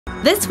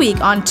This week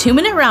on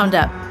 2-Minute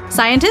Roundup,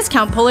 scientists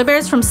count polar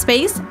bears from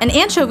space, an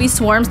anchovy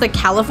swarms the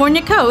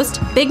California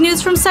coast, big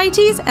news from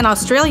CITES, and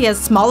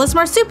Australia's smallest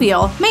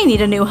marsupial may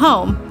need a new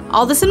home.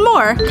 All this and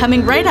more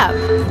coming right up.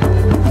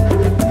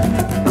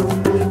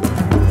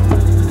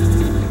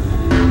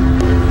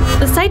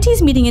 The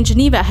CITES meeting in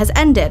Geneva has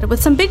ended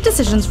with some big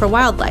decisions for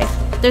wildlife.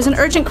 There's an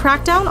urgent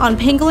crackdown on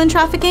pangolin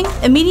trafficking,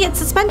 immediate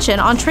suspension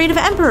on trade of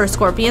emperor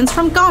scorpions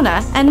from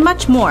Ghana, and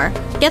much more.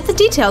 Get the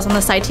details on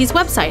the CITES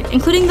website,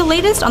 including the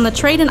latest on the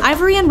trade in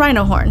ivory and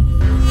rhino horn.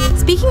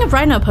 Speaking of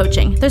rhino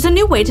poaching, there's a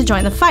new way to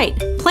join the fight: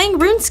 playing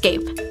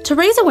RuneScape. To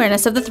raise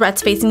awareness of the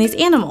threats facing these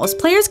animals,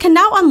 players can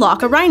now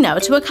unlock a rhino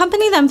to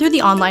accompany them through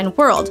the online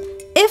world,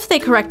 if they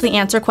correctly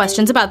answer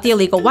questions about the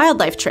illegal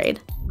wildlife trade.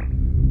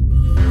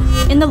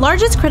 In the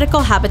largest critical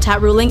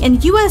habitat ruling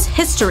in US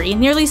history,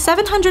 nearly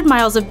 700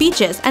 miles of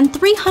beaches and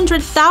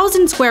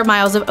 300,000 square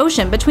miles of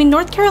ocean between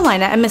North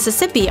Carolina and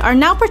Mississippi are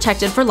now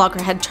protected for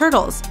loggerhead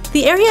turtles.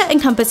 The area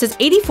encompasses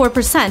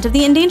 84% of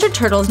the endangered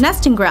turtles'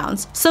 nesting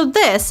grounds, so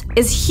this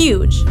is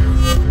huge.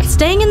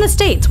 Staying in the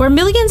States, where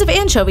millions of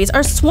anchovies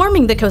are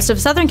swarming the coast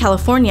of Southern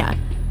California.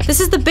 This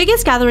is the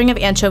biggest gathering of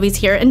anchovies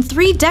here in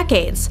 3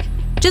 decades.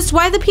 Just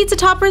why the pizza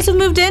toppers have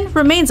moved in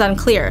remains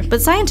unclear,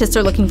 but scientists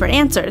are looking for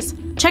answers.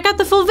 Check out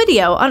the full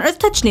video on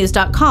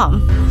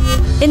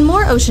earthtouchnews.com. In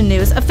more ocean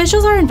news,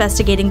 officials are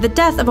investigating the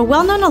death of a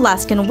well-known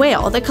Alaskan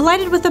whale that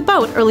collided with a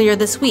boat earlier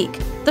this week.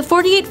 The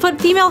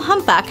 48-foot female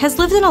humpback has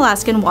lived in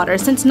Alaskan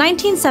waters since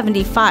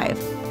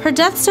 1975. Her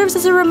death serves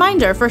as a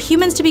reminder for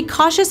humans to be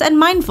cautious and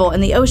mindful in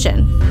the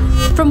ocean.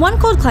 From one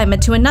cold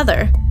climate to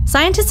another,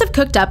 scientists have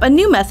cooked up a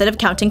new method of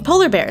counting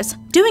polar bears,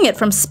 doing it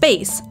from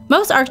space.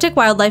 Most Arctic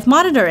wildlife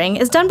monitoring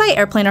is done by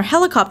airplane or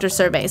helicopter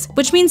surveys,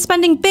 which means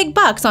spending big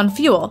bucks on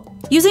fuel.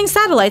 Using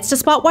satellites to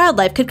spot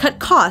wildlife could cut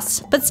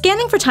costs, but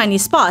scanning for tiny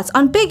spots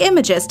on big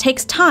images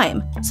takes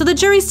time, so the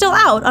jury's still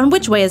out on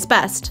which way is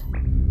best.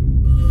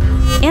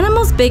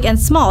 Animals big and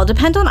small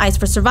depend on ice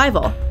for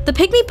survival. The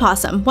pygmy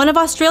possum, one of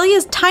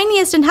Australia's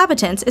tiniest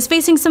inhabitants, is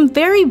facing some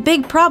very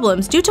big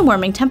problems due to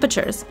warming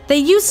temperatures. They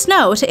use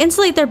snow to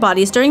insulate their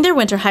bodies during their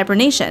winter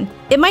hibernation.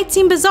 It might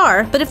seem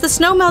bizarre, but if the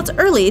snow melts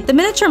early, the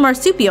miniature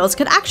marsupials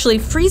could actually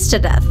freeze to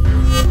death.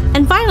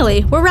 And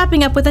finally, we're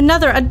wrapping up with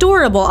another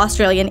adorable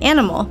Australian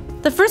animal.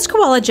 The first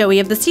koala joey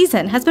of the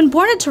season has been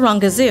born at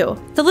Taronga Zoo.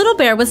 The little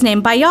bear was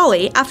named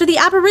Bayali after the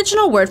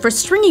Aboriginal word for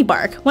stringy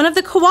bark, one of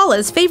the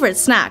koala's favorite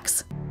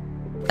snacks.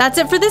 That's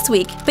it for this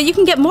week, but you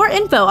can get more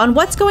info on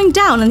what's going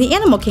down in the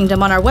animal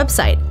kingdom on our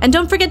website. And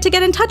don't forget to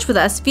get in touch with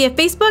us via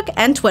Facebook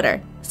and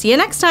Twitter. See you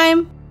next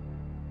time!